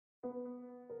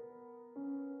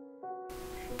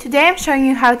Today I'm showing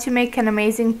you how to make an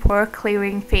amazing pore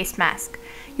clearing face mask.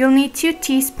 You'll need 2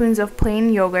 teaspoons of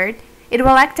plain yogurt. It will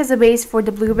act as a base for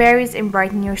the blueberries and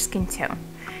brighten your skin tone.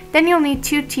 Then you'll need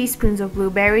 2 teaspoons of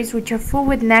blueberries, which are full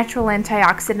with natural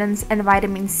antioxidants and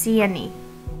vitamin C and E.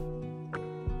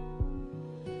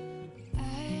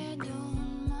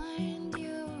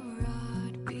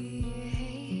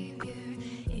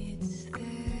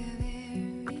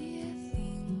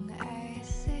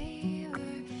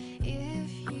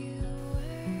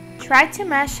 Try to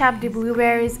mash up the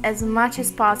blueberries as much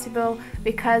as possible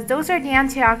because those are the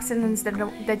antioxidants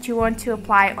that you want to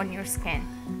apply on your skin.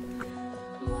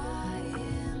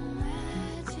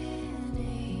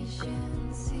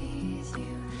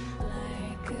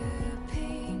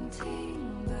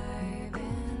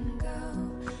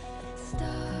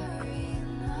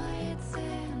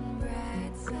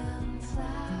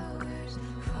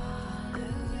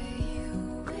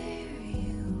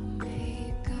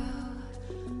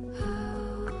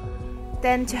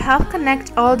 Then to help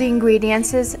connect all the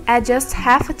ingredients, add just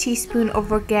half a teaspoon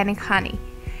of organic honey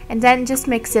and then just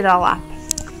mix it all up.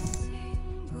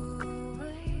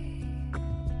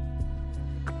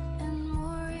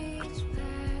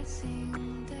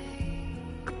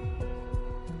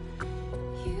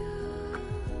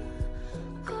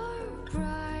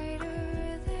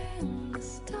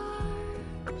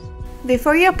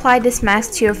 Before you apply this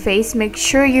mask to your face, make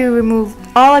sure you remove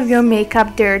all of your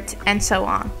makeup, dirt, and so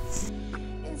on.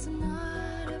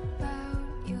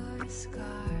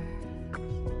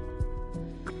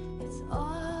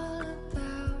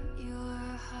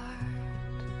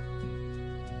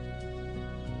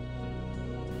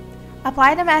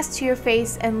 Apply the mask to your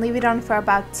face and leave it on for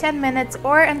about 10 minutes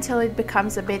or until it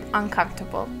becomes a bit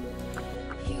uncomfortable.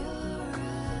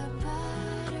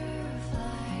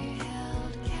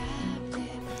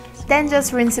 Then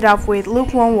just rinse it off with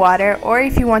lukewarm water, or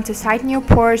if you want to tighten your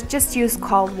pores, just use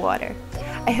cold water.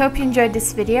 I hope you enjoyed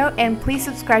this video and please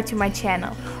subscribe to my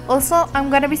channel. Also, I'm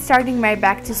gonna be starting my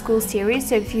back to school series,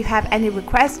 so if you have any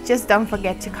requests, just don't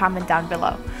forget to comment down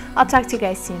below. I'll talk to you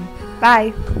guys soon.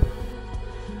 Bye!